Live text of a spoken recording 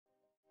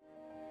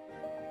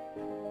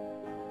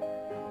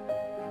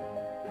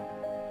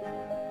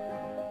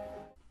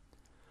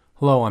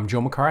Hello, I'm Joe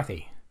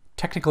McCarthy,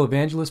 Technical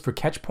Evangelist for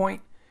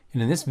Catchpoint,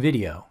 and in this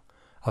video,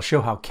 I'll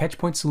show how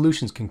Catchpoint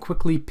solutions can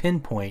quickly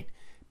pinpoint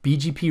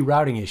BGP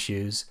routing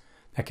issues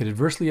that could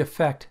adversely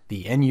affect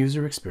the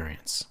end-user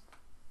experience.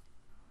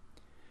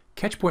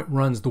 Catchpoint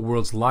runs the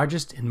world's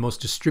largest and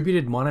most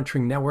distributed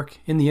monitoring network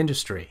in the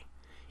industry.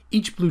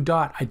 Each blue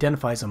dot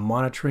identifies a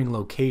monitoring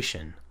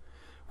location,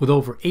 with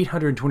over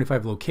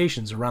 825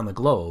 locations around the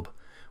globe,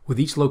 with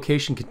each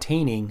location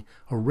containing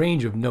a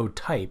range of node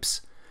types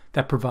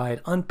that provide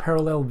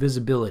unparalleled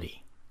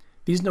visibility.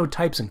 These node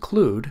types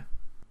include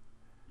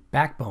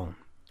backbone,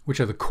 which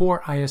are the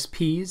core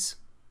ISPs,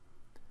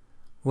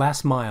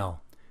 last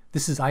mile,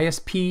 this is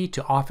ISP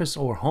to office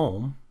or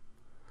home,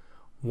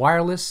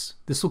 wireless,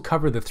 this will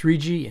cover the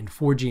 3G and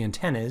 4G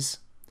antennas,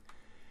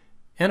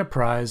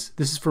 enterprise,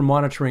 this is for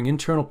monitoring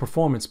internal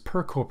performance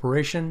per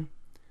corporation,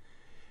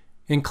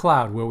 and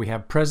cloud, where we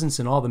have presence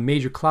in all the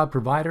major cloud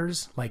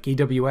providers like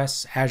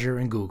AWS, Azure,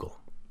 and Google.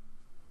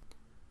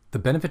 The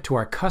benefit to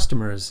our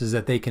customers is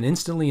that they can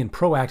instantly and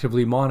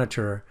proactively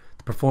monitor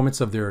the performance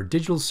of their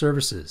digital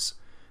services,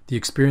 the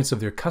experience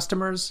of their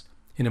customers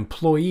and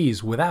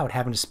employees without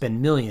having to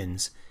spend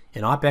millions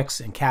in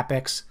OpEx and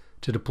CapEx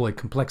to deploy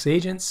complex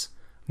agents,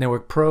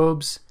 network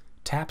probes,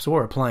 taps,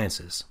 or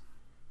appliances.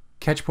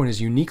 Catchpoint is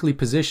uniquely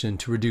positioned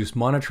to reduce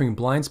monitoring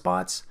blind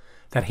spots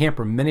that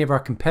hamper many of our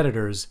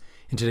competitors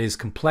in today's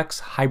complex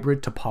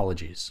hybrid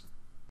topologies.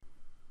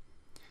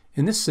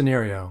 In this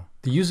scenario,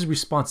 the user's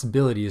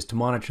responsibility is to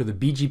monitor the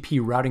BGP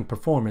routing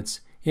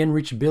performance and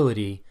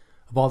reachability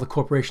of all the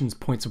corporation's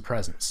points of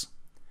presence.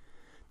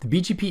 The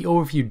BGP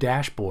Overview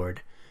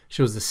Dashboard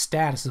shows the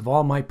status of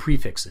all my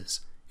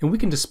prefixes, and we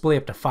can display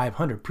up to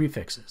 500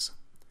 prefixes.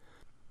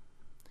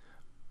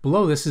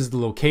 Below this is the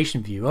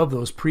location view of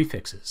those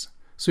prefixes,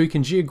 so you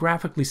can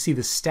geographically see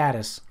the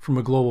status from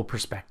a global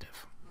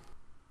perspective.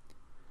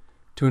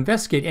 To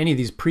investigate any of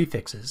these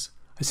prefixes,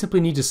 I simply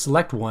need to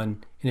select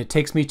one, and it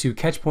takes me to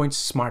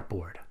Catchpoint's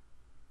Smartboard.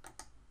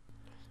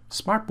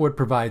 Smartboard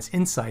provides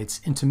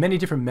insights into many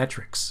different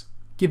metrics,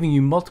 giving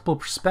you multiple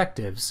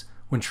perspectives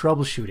when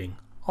troubleshooting,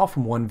 all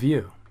from one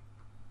view.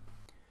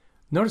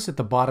 Notice at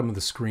the bottom of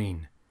the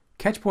screen,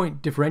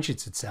 Catchpoint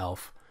differentiates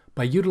itself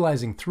by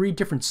utilizing 3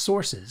 different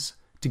sources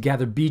to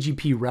gather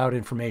BGP route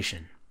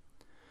information.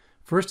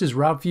 First is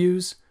Route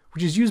Views,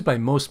 which is used by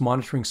most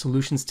monitoring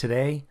solutions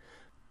today.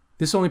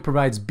 This only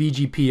provides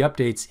BGP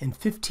updates in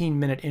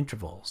 15-minute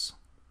intervals.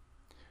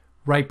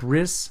 Ripe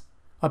RIS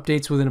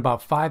updates within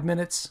about 5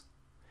 minutes.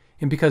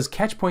 And because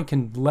Catchpoint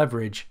can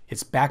leverage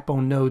its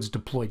backbone nodes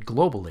deployed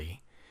globally,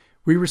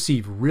 we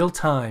receive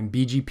real-time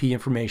BGP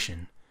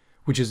information,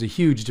 which is a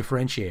huge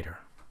differentiator.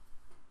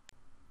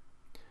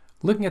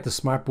 Looking at the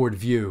Smartboard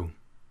view,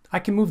 I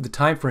can move the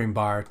time frame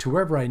bar to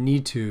wherever I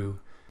need to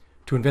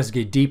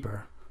investigate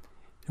deeper.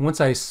 And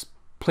once I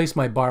place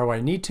my bar where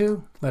I need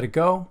to, let it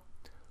go,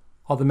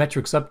 all the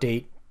metrics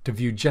update to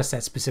view just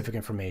that specific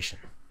information.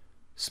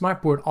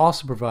 Smartboard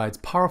also provides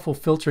powerful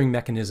filtering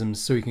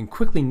mechanisms so you can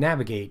quickly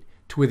navigate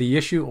to where the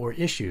issue or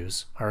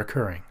issues are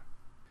occurring.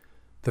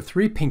 The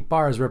 3 pink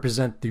bars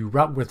represent the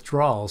route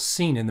withdrawals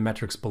seen in the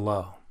metrics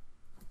below.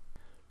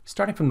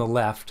 Starting from the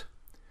left,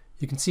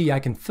 you can see I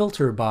can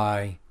filter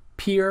by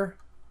peer,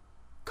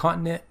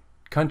 continent,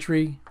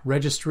 country,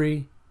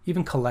 registry,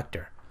 even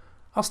collector.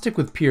 I'll stick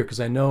with peer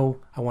because I know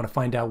I want to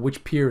find out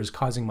which peer is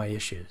causing my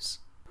issues.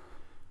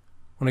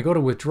 When I go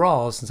to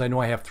withdrawals, since I know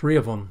I have 3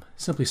 of them,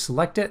 simply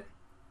select it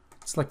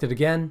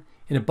again,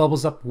 and it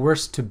bubbles up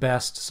worst to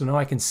best, so now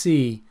I can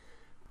see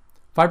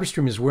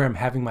FiberStream is where I'm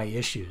having my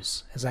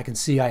issues. As I can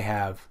see, I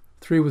have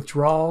 3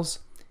 withdrawals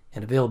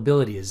and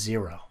availability is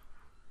 0.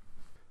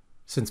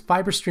 Since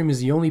FiberStream is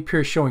the only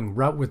peer showing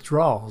route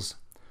withdrawals,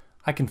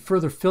 I can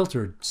further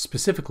filter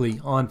specifically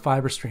on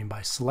FiberStream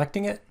by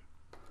selecting it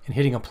and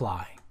hitting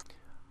apply.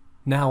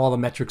 Now all the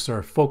metrics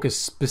are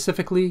focused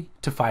specifically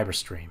to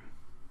FiberStream.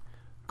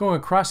 Going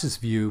across this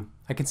view,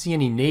 I can see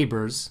any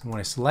neighbors, and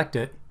when I select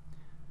it,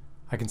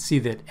 I can see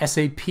that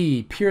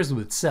SAP peers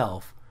with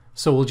itself,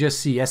 so we'll just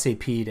see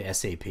SAP to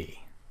SAP.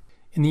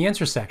 In the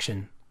answer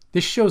section,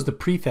 this shows the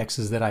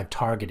prefixes that I've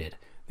targeted.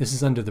 This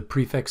is under the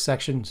prefix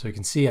section, so you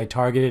can see I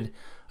targeted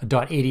a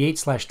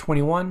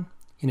 .88/21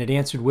 and it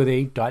answered with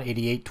a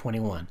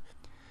 .8821.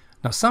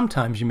 Now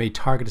sometimes you may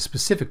target a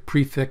specific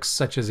prefix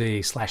such as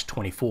a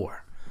 /24,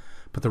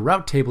 but the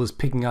route table is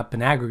picking up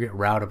an aggregate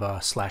route of a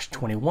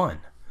 /21.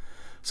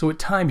 So at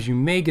times you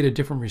may get a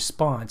different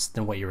response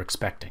than what you're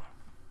expecting.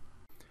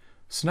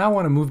 So now I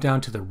want to move down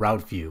to the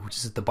route view, which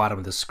is at the bottom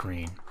of the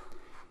screen.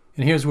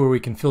 And here's where we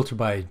can filter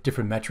by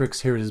different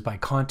metrics. Here it is by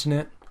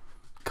continent,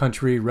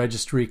 country,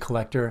 registry,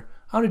 collector.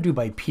 I want to do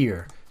by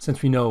peer,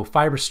 since we know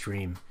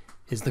FiberStream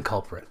is the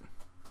culprit.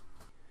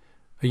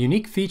 A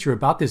unique feature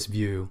about this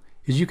view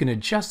is you can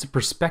adjust the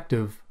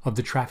perspective of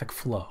the traffic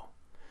flow.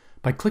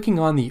 By clicking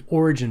on the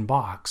origin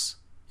box,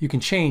 you can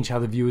change how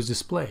the view is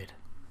displayed.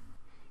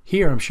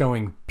 Here I'm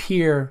showing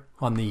peer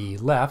on the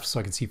left, so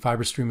I can see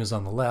FiberStream is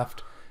on the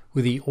left,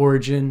 with the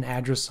origin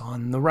address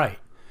on the right.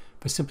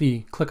 If I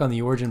simply click on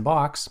the origin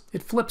box,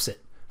 it flips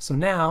it. So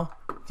now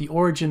the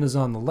origin is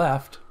on the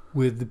left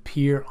with the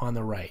peer on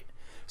the right.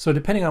 So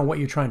depending on what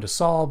you're trying to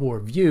solve or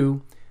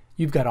view,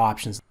 you've got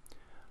options.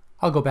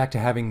 I'll go back to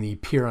having the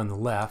peer on the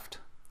left.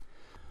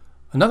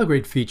 Another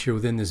great feature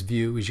within this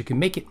view is you can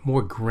make it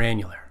more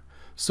granular.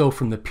 So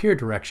from the peer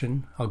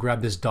direction, I'll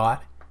grab this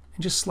dot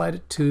and just slide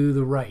it to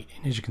the right.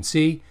 And as you can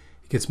see,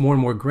 it gets more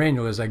and more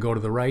granular as I go to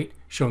the right,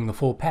 showing the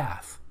full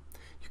path.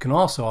 You can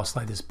also, I'll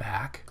slide this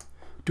back,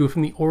 do it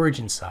from the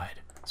origin side.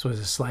 So as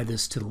I slide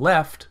this to the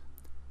left,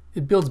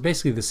 it builds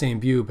basically the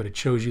same view, but it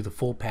shows you the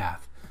full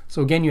path.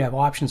 So again, you have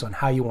options on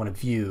how you want to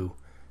view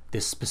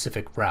this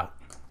specific route.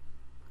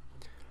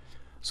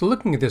 So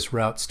looking at this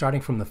route,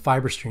 starting from the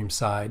fiber stream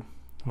side,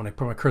 when I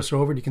put my cursor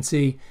over it, you can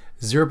see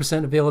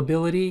 0%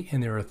 availability,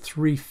 and there are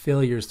 3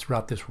 failures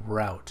throughout this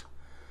route.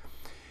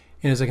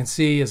 And as I can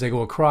see, as I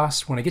go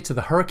across, when I get to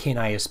the Hurricane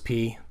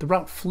ISP, the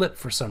route flipped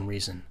for some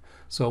reason.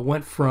 So it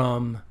went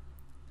from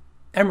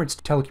Emirates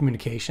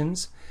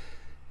Telecommunications,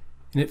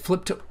 and it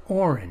flipped to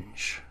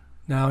orange.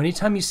 Now,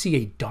 anytime you see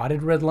a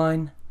dotted red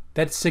line,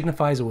 that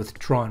signifies a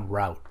withdrawn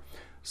route.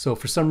 So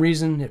for some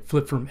reason, it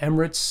flipped from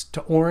Emirates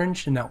to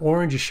orange, and now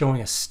orange is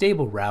showing a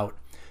stable route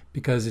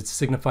because it's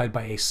signified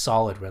by a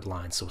solid red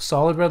line. So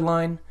solid red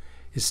line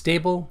is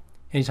stable.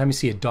 Anytime you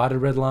see a dotted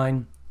red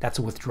line, that's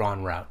a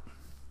withdrawn route.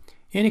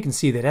 And you can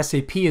see that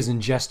SAP is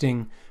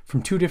ingesting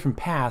from 2 different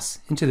paths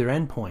into their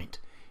endpoint,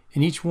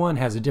 and each one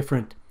has a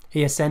different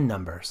ASN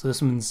number. So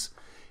this one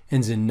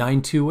ends in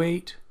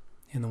 928,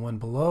 and the one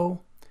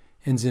below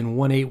ends in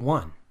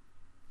 181.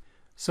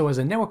 So as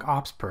a network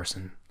ops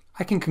person,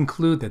 I can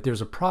conclude that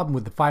there's a problem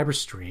with the fiber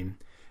stream,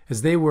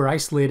 as they were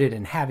isolated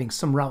and having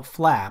some route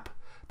flap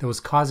that was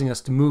causing us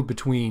to move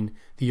between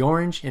the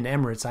Orange and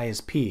Emirates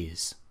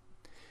ISPs,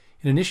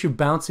 and an issue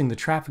bouncing the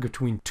traffic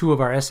between 2 of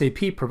our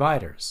SAP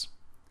providers.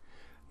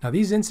 Now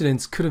these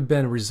incidents could have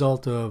been a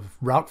result of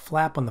route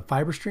flap on the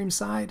fiber stream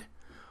side,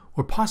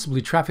 or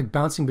possibly traffic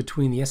bouncing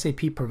between the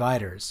SAP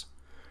providers.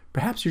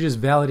 Perhaps you're just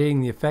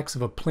validating the effects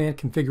of a planned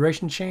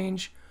configuration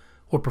change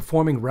or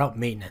performing route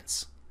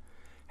maintenance.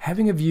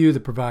 Having a view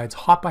that provides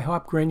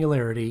hop-by-hop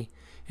granularity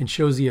and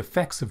shows the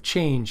effects of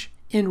change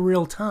in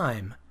real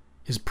time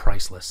is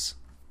priceless.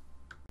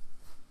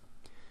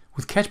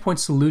 With Catchpoint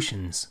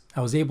Solutions,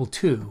 I was able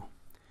to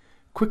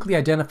quickly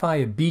identify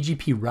a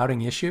BGP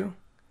routing issue,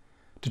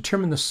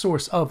 determine the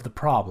source of the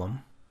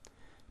problem,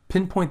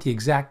 pinpoint the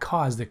exact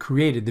cause that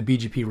created the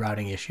BGP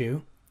routing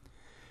issue,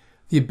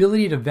 the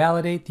ability to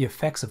validate the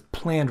effects of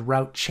planned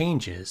route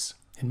changes,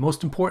 and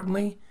most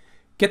importantly,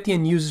 get the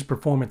end user's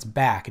performance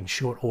back in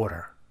short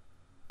order.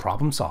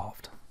 Problem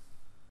solved.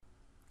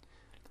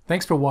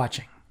 Thanks for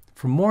watching.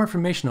 For more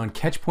information on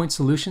Catchpoint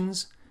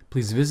Solutions,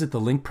 please visit the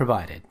link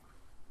provided.